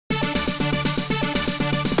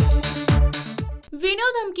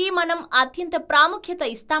వినోదంకి మనం అత్యంత ప్రాముఖ్యత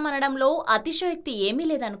ఇస్తామనడంలో అతిశయోక్తి ఏమీ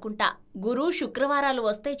లేదనుకుంటా. గురు శుక్రవారాలు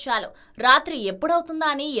వస్తే చాలు రాత్రి ఎప్పుడవుతుందా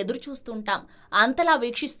అని ఎదురు చూస్తుంటాం. అంతలా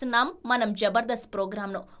వీక్షిస్తున్నాం మనం జబర్దస్త్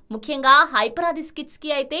ప్రోగ్రామ్ను. ముఖ్యంగా హైపరాది స్కిట్స్ కి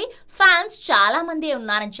అయితే ఫ్యాన్స్ చాలా మందే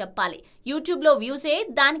ఉన్నారని చెప్పాలి. యూట్యూబ్ లో వ్యూసే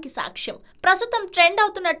దానికి సాక్ష్యం. ప్రస్తుతం ట్రెండ్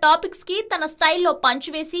అవుతున్న టాపిక్స్ కి తన స్టైల్లో పంచ్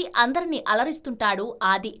వేసి అందరినీ అలరిస్తుంటాడు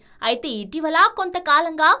ఆది. అయితే ఇటీవల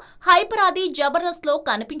కొంతకాలంగా హైపరాది జబర్దస్త్ లో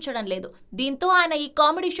కనిపించడం లేదు. దీంతో ఆయన ఈ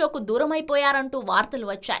కామెడీ షోకు దూరమైపోయారంటూ వార్తలు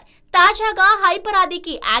వచ్చాయి. తాజాగా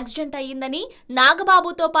హైపరాదికి యాక్సిడెంట్ అయ్యిందని,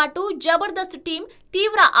 నాగబాబుతో పాటు జబర్దస్త్ టీం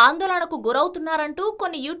తీవ్ర ఆందోళనకు గురవుతున్నారంటూ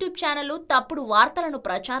కొన్ని యూట్యూబ్ ఛానళ్లు తప్పుడు వార్తలను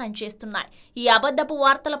ప్రచారం చేస్తున్నాయి. ఈ అబద్ధపు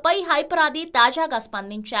వార్తలపై హైపరాది తాజాగా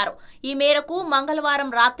స్పందించారు. ఈ మేరకు మంగళవారం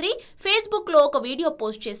రాత్రి ఫేస్బుక్ లో ఒక వీడియో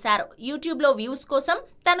పోస్ట్ చేశారు. యూట్యూబ్ లో వ్యూస్ కోసం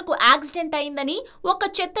తనకు యాక్సిడెంట్ అయిందని, ఒక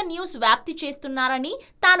చెత్త న్యూస్ వ్యాప్తి చేస్తున్నారని,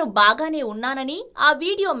 తాను బాగానే ఉన్నానని ఆ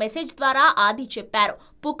వీడియో మెసేజ్ ద్వారా ఆది చెప్పారు.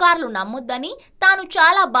 పుకార్లు నమ్మొద్దని, తాను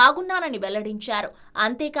చాలా బాగున్నానని వెల్లడించారు.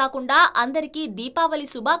 అంతేకాకుండా అందరికీ దీపావళి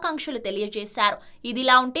శుభాకాంక్షలు తెలియజేశారు.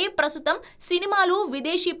 ఇదిలా ఉంటే ప్రస్తుతం సినిమాలు,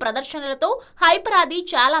 విదేశీ ప్రదర్శనలతో హైపరాది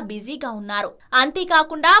చాలా బిజీగా ఉన్నారు.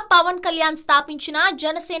 అంతేకాకుండా పవన్ కళ్యాణ్ స్థాపించిన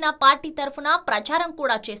జనసేన పార్టీ తరఫున ప్రచారం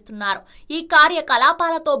కూడా చేస్తున్నారు. ఈ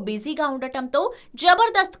కార్యకలాపాలతో బిజీగా ఉండటంతో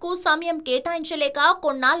జబర్దస్త్ కు సమయం కేటాయించలేక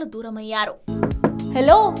కొన్నాళ్లు దూరమయ్యారు.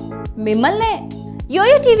 హలో, మిమ్మల్నే.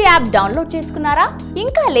 యోయో టీవీ యాప్ డౌన్లోడ్ చేసుకున్నారా?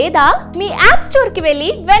 ఇంకా లేదా? మీ యాప్ స్టోర్ కి వెళ్ళి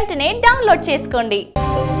వెంటనే డౌన్లోడ్ చేసుకోండి.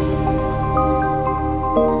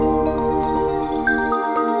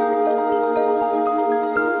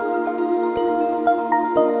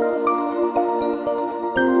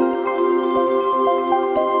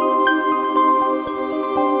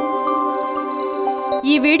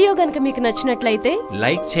 ఈ వీడియో గనుక మీకు నచ్చినట్లయితే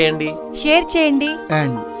లైక్ చేయండి, షేర్ చేయండి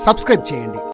అండ్ సబ్స్క్రైబ్ చేయండి.